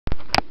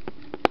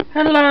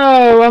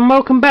Hello and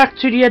welcome back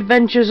to the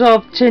adventures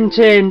of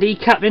Tintin, the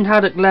Captain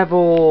Haddock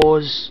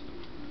levels.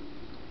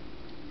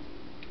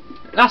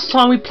 Last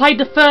time we played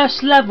the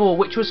first level,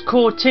 which was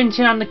called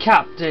Tintin and the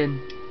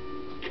Captain.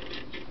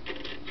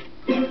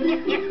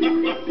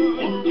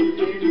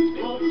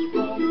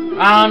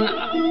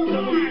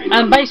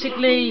 And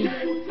basically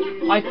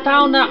I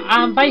found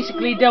that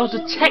basically there was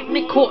a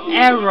technical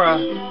error.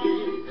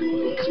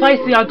 Because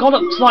basically I got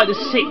up to like the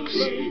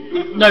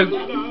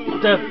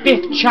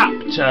fifth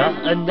chapter,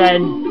 and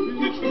then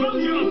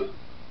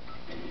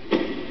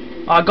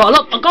I got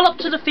up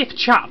to the fifth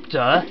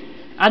chapter,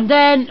 and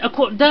then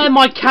there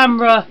my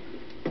camera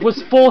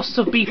was forced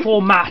to be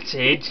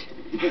formatted,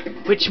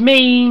 which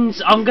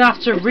means I'm gonna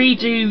have to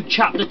redo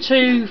chapter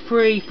 2,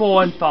 3,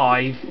 4 and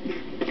 5.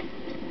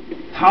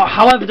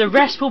 However, the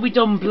rest will be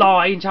done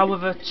blind.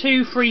 However,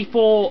 2, 3,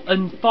 4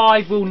 and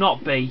 5 will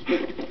not be.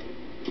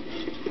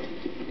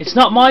 It's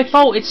not my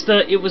fault,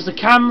 it was the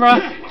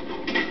camera.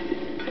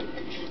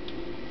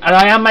 And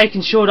I am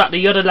making sure that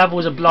the other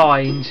levels are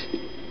blind.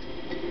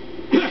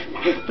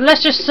 But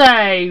let's just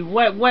say,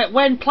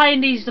 when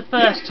playing these the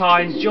first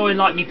times, during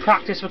like me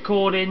practice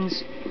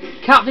recordings,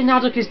 Captain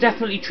Haddock is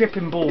definitely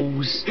tripping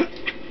balls.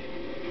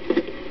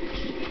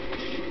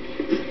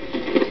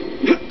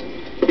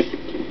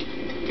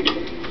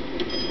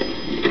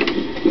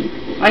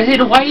 I see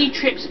the way he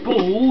trips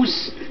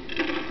balls.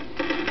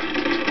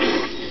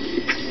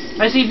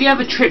 Basically, if you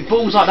ever trip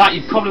balls like that,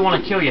 you'd probably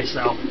want to kill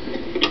yourself.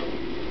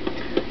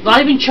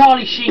 Like, even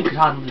Charlie Sheen could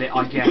handle it,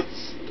 I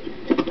guess.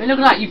 I mean, look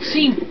at that, you've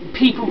seen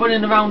people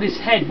running around his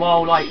head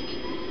while, like,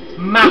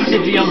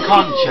 massively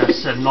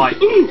unconscious and, like,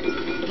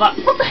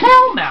 what the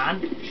hell,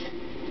 man?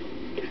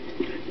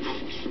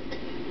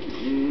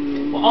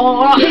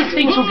 Well, these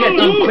things will get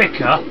done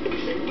quicker.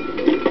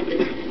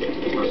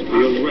 Must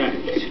be a rat.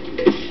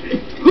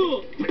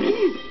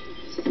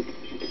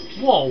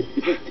 Whoa,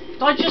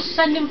 did I just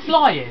send him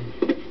flying?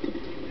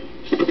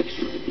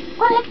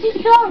 Where the heck did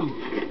he go?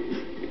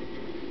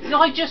 Did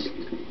I just...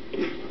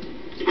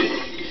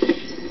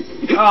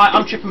 Alright,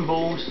 I'm tripping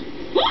balls.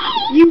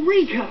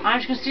 Eureka!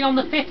 As you can see on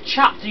the 5th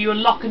chapter, you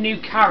unlock a new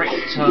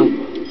character.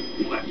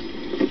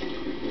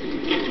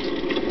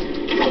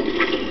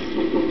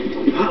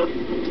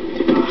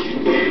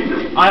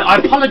 I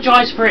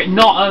apologise for it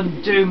not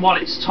doing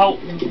what it's told.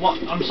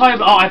 I'm sorry,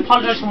 but I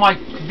apologise for my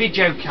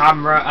video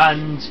camera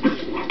and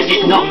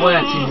it not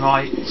working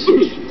right.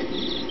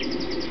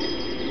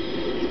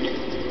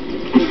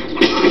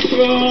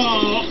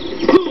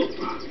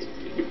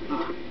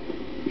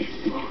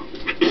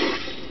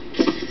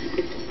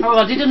 Oh,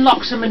 I did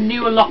unlock some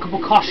new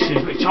unlockable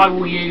costumes, which I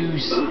will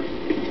use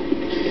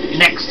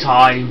next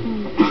time.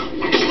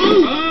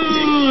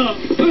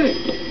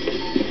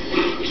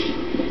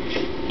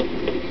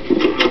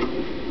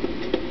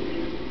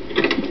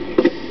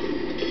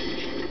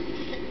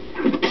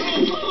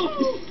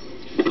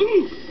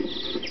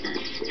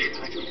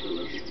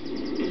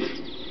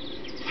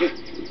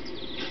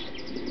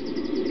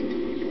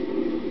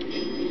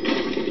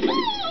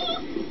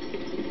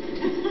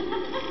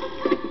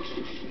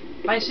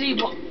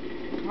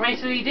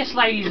 Basically, this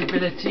lady's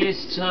ability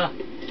is to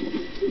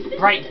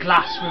break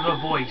glass with her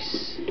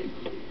voice.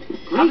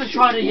 I haven't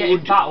tried it yet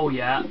in battle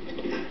yet.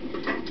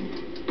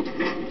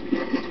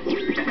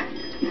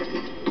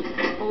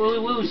 But we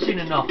will soon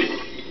enough.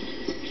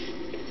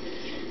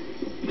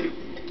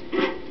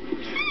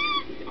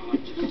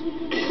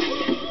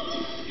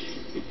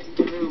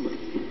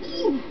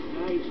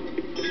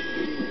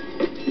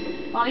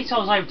 Well, at least I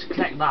was able to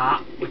collect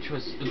that, which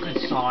was a good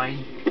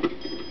sign.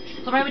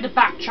 So maybe the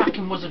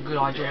backtracking was a good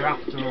idea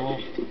after all.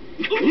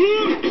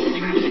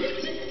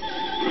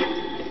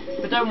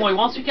 But don't worry,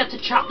 once we get to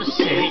chapter 6...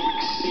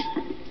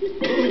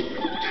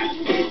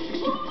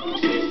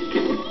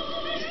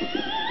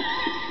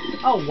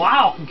 Oh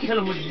wow, I can kill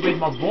him with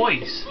my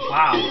voice.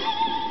 Wow.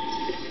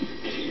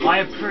 I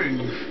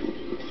approve.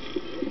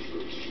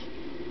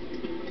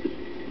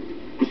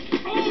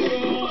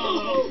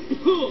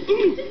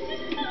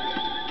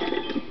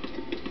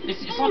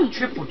 It's like a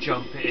triple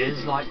jump, it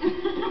is, like...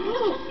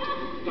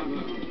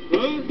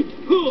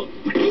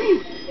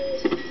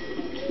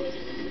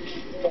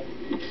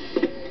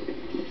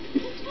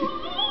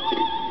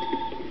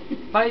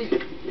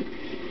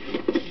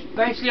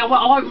 Basically, I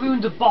won't ruin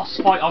the boss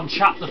fight on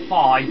chapter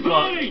 5,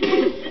 but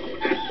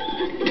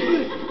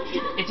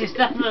it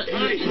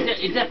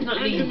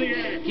definitely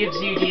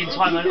gives you the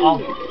entitlement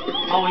of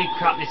holy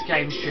crap, this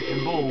game's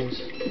tripping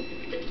balls.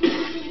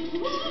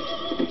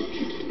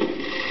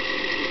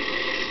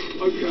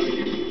 Okay.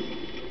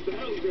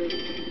 That'll do.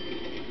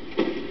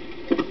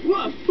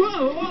 What?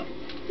 Whoa!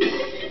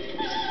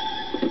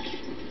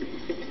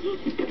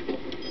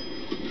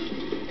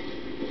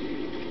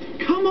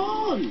 Come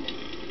on!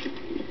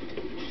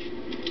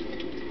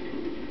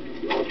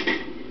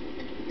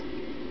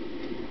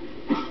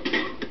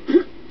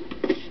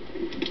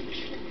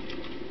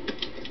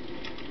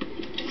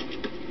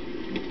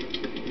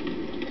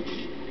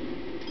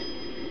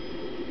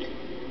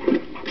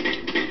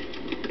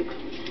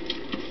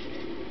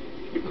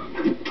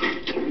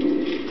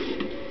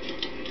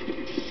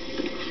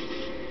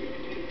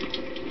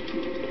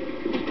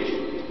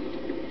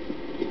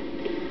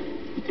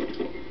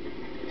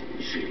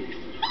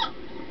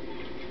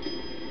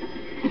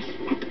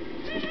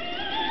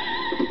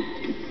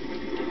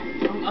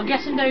 I'm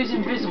guessing those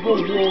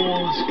invisible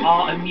walls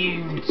are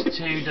immune to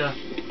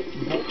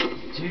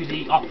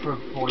the opera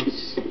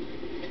voice.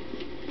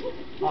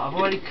 Right, I've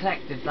already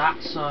collected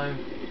that, so.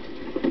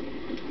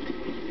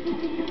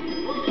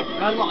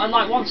 And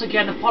like once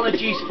again,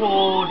 apologies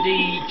for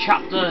the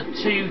chapter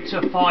 2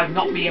 to 5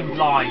 not being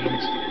blind.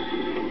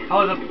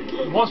 However,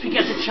 once we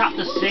get to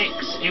chapter 6,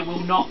 it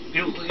will not.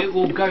 It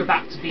will go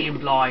back to being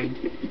blind.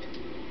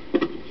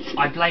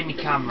 I blame my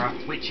camera,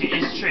 which it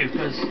is true,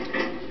 because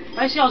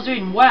basically I was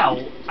doing well,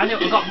 and it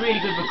got really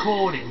good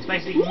recordings.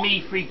 Basically,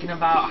 me freaking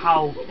about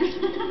how.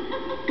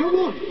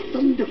 Go on,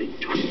 thundering.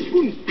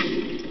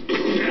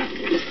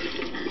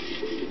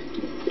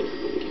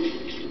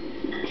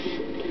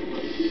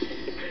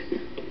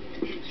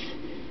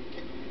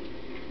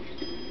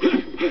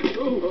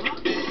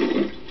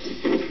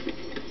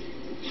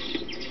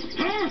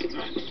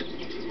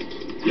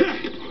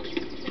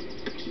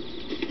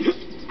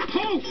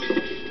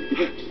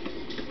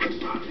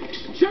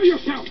 Show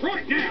yourself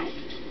right now!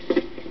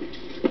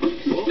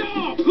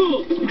 Stop!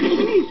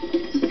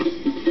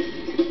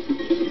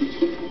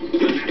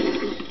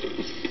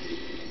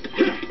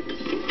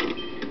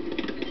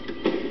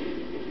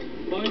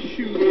 My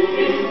shoes.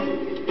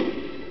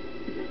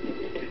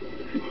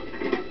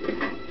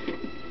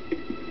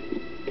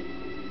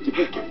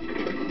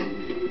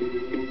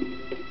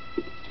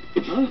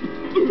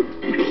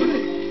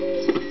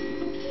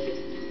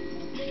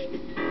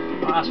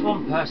 Right, that's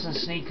one person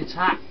sneak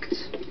attacked.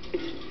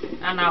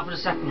 And now for the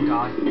second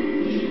guy.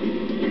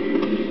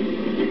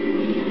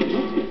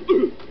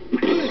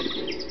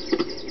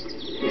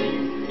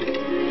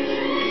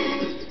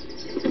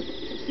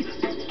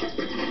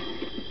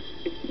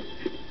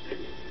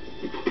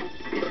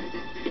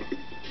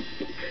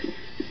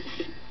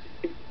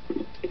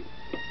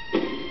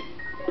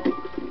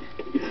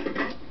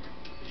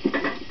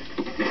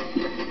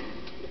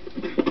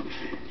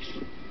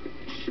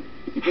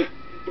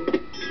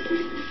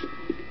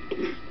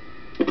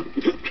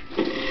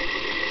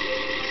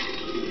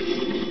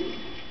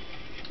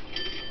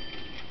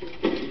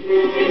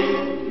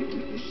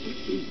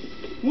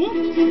 What?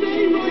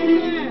 Stay right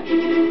there!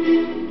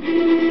 Hey!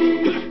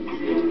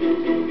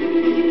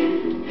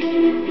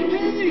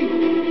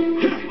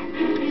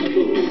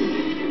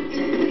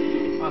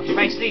 Right, so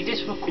basically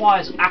this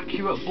requires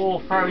accurate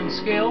ball throwing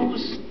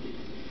skills.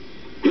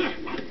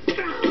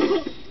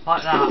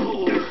 Like that.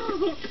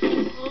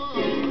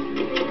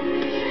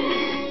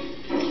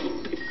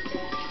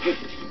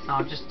 Now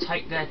I'll just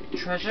take their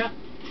treasure.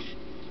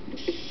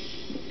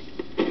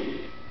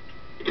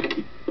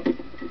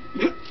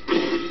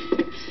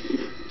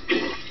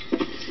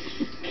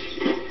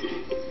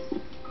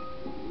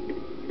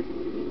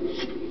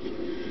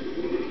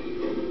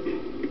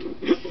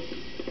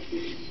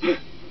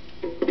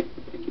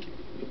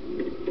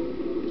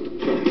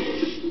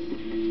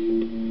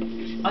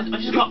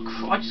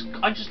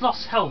 I just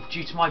lost health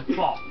due to my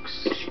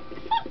box.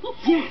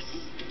 Yes!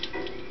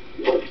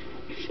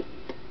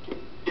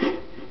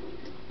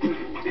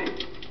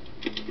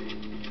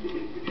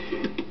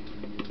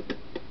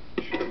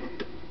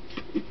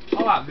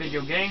 Alright,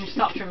 video game,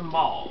 stop tripping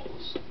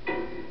balls.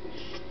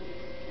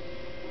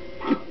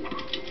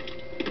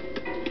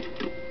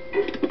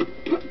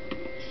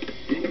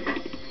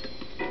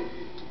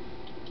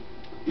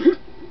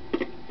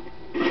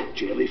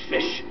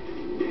 Jellyfish.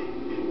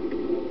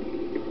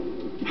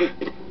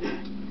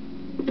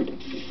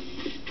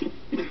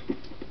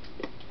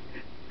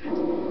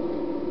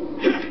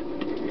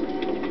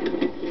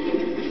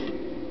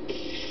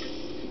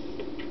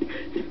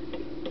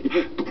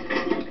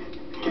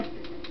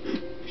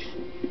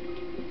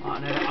 I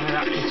know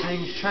that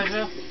contains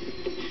treasure.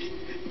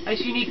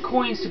 Basically, you need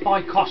coins to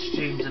buy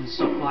costumes and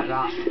stuff like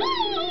that.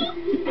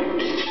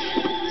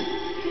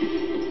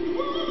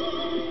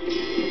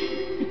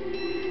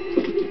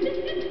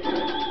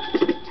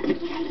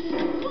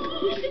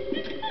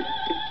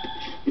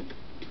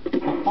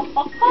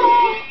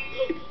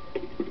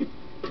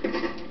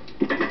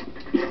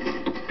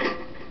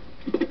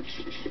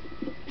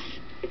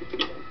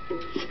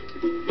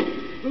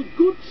 The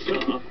good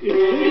stuff is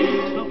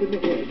very tough in the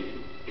head.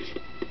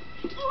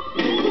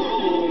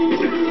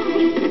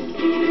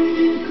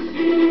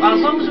 Well,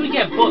 as long as we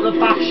get Butler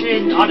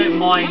bashing, I don't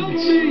mind.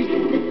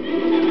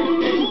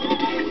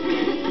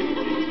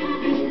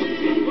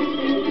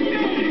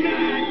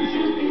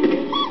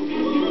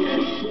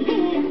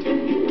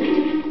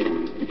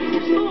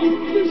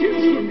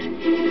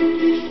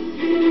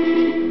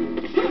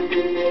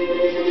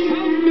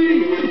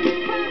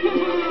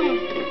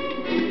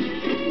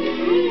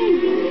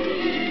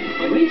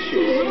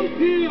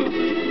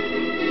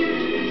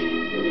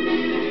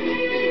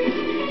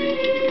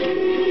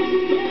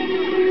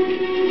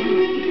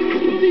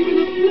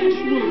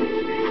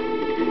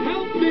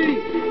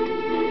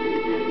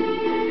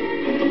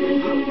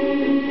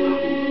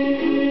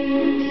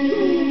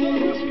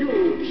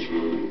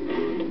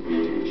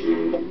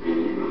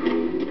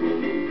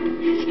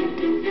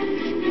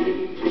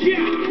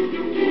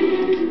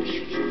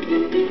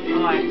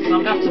 Right, so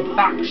I'm going to have to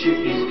back shoot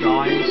these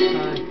guys,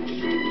 so...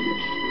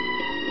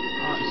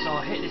 Right, so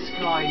I'll hit this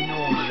guy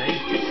normally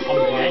on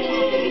the head,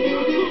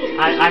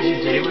 as you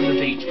do with the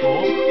beach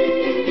ball.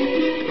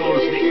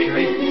 Flawless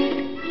victory.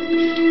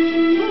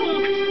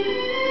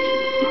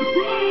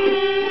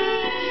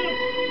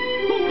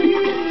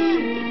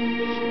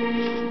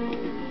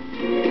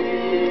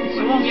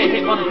 Someone get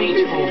hit by the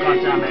beach ball,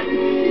 goddammit.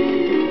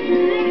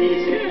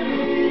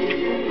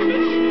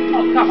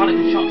 Oh crap, I had a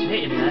good shot to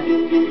hit him there.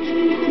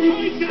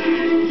 He's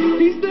there!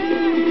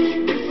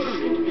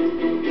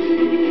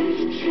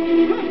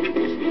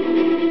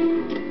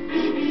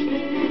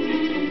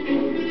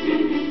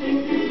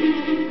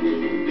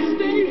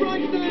 Stay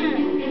right there!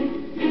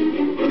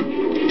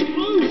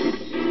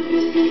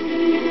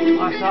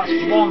 Alright, so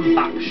that's one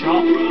back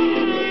shot.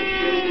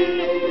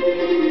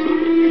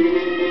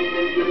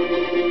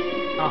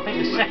 And I think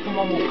the second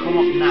one will come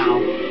up now.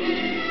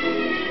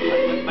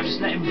 I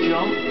just let him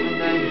jump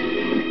and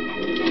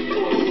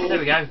then... There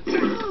we go.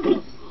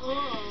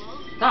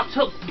 That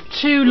took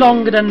too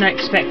longer than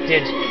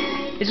expected.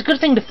 It's a good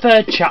thing the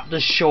third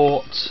chapter's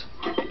short.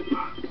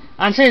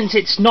 And since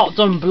it's not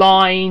done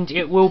blind,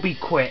 it will be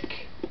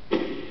quick.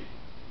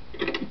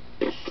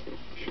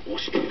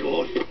 What's the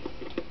God?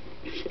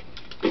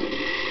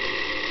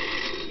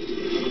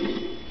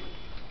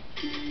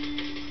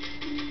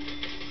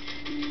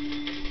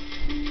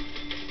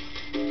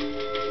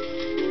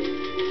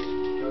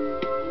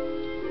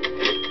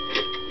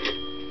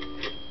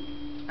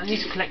 And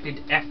he's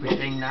collected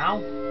everything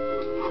now.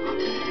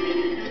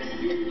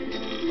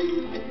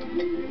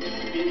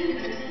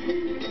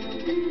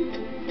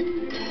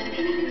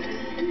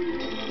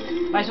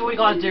 Basically, what we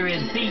got to do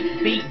is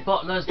beat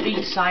butlers,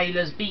 beat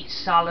sailors, beat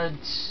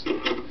salads,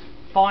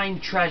 find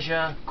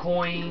treasure,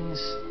 coins,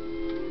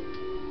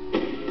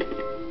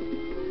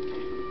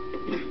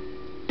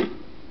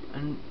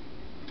 and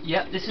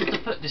yep, this is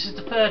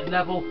the third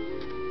level.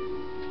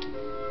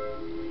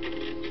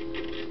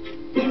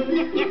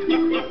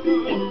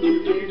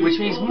 Which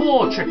means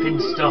more tripping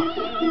stuff. Look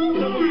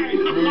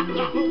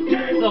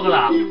at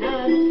that!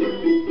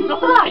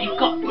 Look at that! You've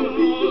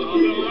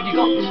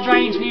got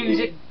strange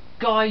music.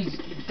 Guys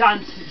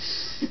dances.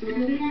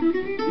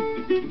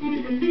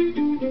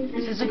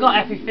 Since I got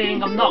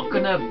everything, I'm not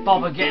gonna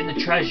bother getting the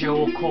treasure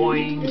or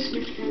coins.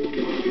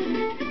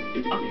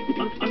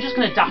 I'm just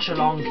gonna dash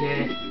along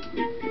here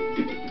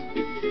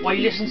while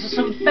you listen to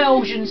some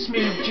Belgian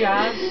smooth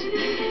jazz.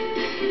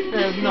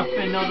 There's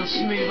nothing other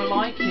smoother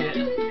like it.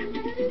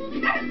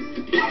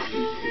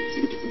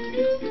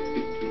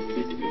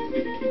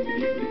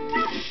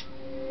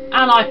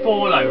 And I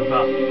fall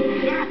over.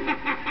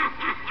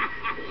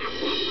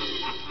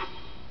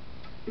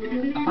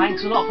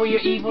 Thanks a lot for your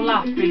evil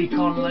laugh, Billy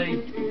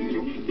Connolly.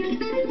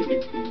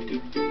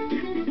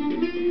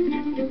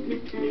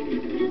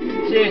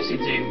 Seriously,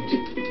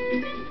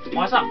 dude.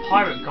 Why is that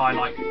pirate guy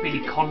like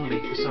Billy Connolly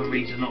for some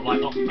reason,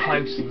 not up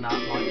close and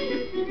that, like...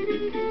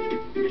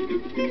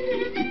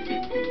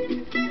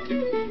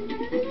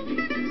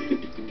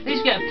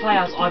 These get to play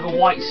as either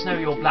white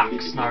Snowy or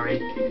black Snowy.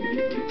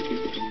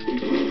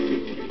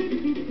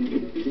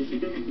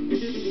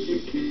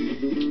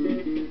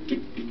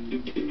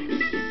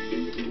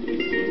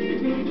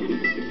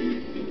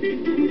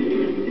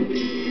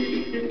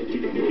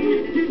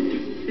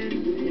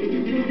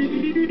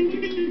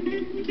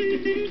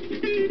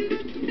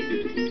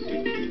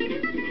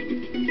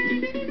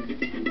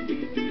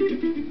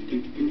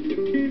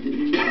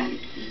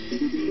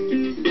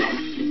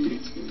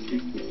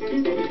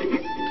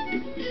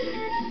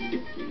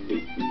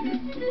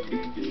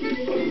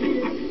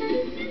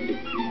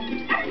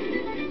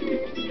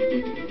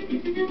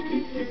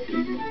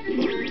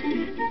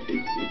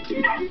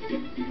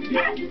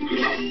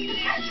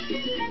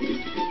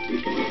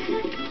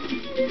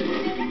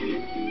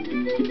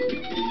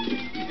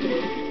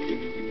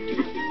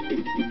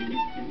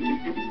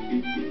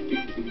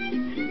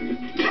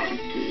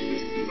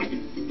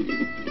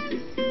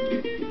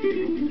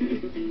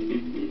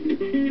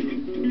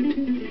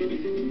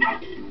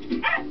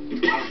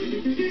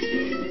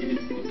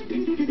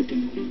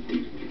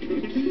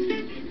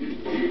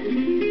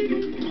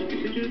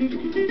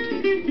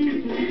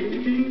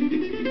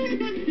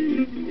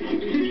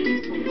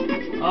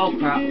 Oh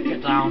crap,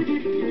 get down.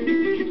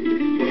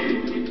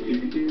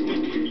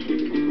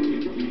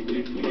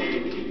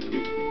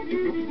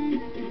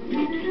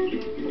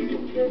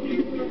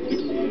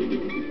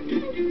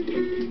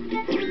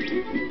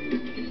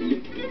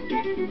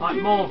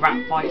 Like more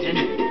rat fighting.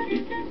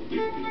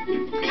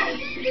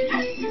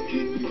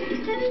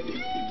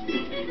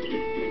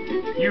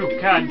 You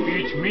can't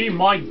beat me,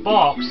 my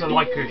box are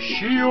like a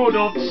shield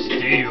of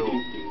steel.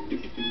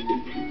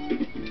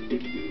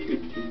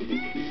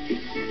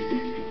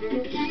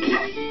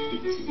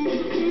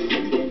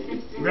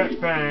 Red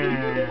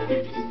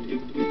fans.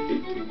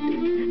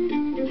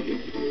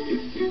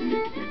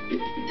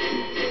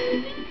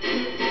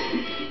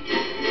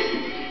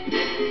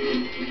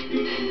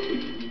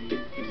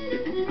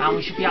 And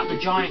we should be at the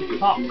giant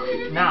clock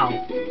now.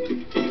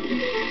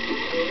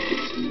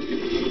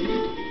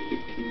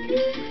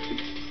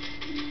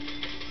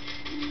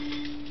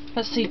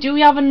 Let's see, do we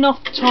have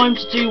enough time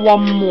to do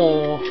one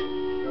more? Do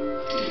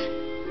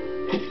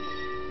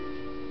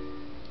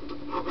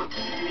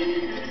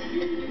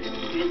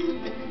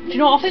you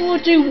know what, I think we'll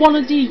do one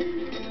of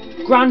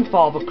the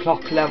grandfather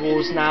clock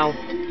levels now.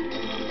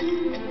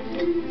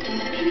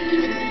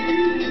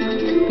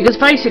 Because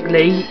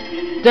basically,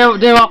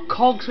 there are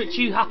cogs which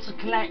you have to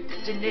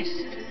collect in this,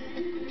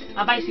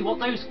 and basically what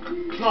those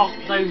clock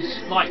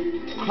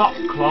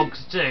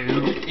clogs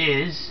do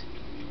is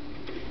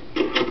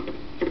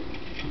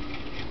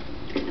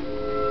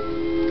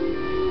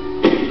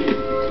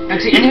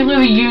actually anything with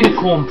a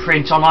unicorn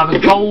print on either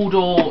gold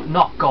or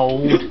not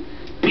gold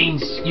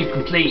means you've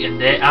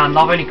completed it, and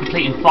I've only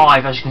completed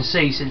 5 as you can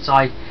see since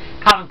I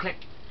haven't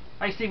clicked.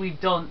 Basically we've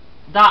done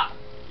that,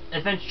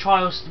 Adventure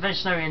Trials,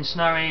 Adventure Snowy and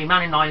Snowy,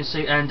 Man in Iron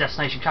Suit and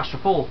Destination Castra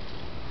 4.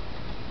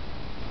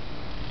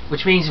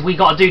 Which means we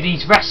got to do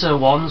these wrestler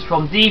ones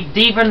from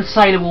Diva and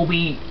Sailor will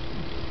be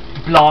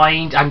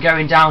blind, and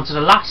going down to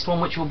the last one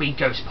which will be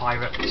Ghost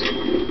Pirate.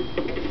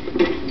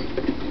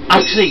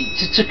 Actually,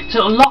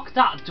 to unlock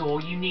that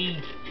door you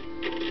need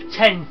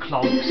 10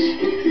 clogs.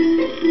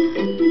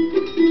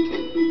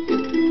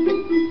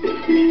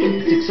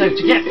 So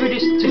to get through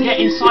this, to get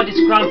inside this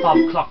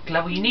grandfather clock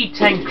level you need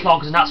 10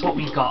 clogs, and that's what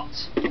we got.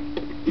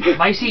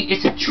 Basically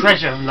it's a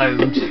treasure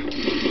load.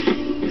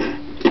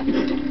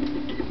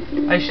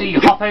 Basically you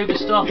hop over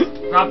stuff,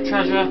 grab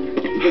treasure.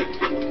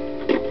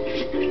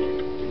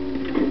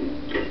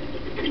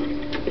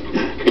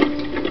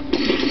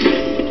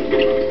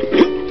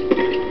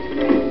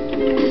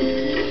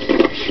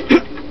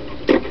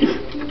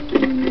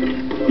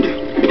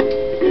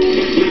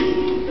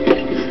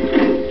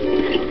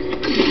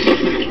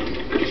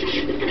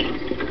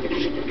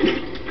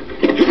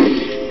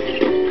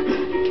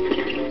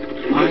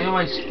 I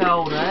almost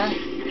fell there.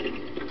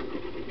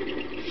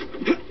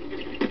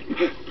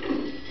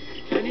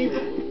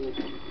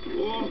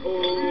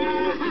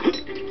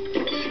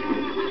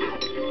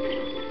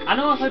 And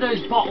also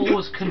those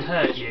bottles can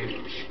hurt you.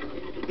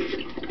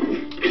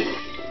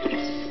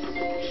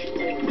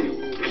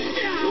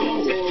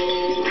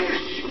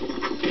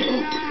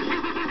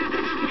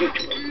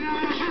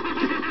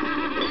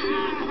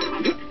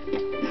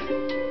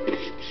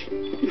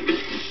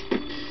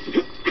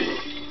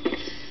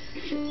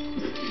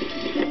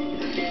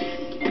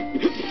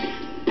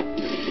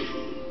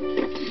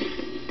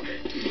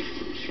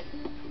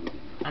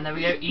 And there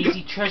we go,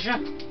 easy treasure.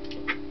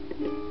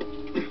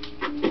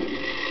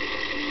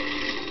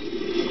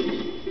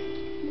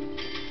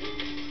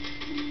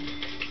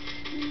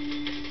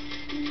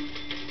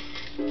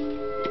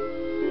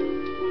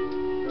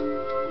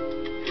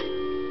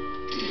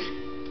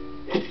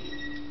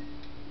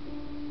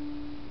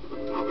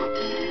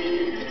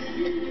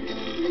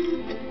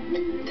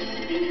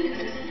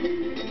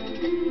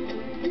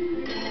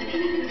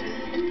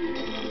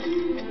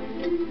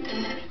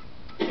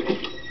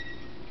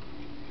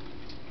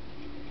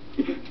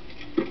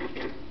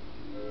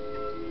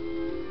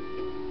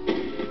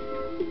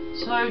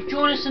 So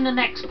join us in the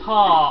next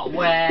part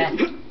where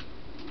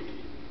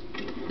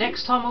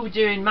next time we'll be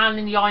doing Man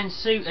in the Iron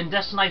Suit and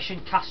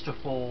Destination Castra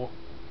 4.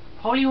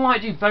 Probably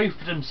might do both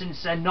of them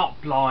since they're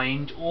not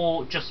blind,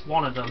 or just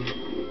one of them.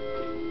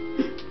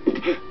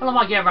 Well, I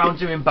might get around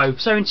doing both.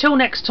 So until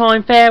next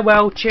time,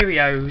 farewell,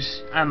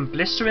 cheerios, and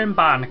blistering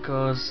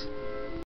barnacles.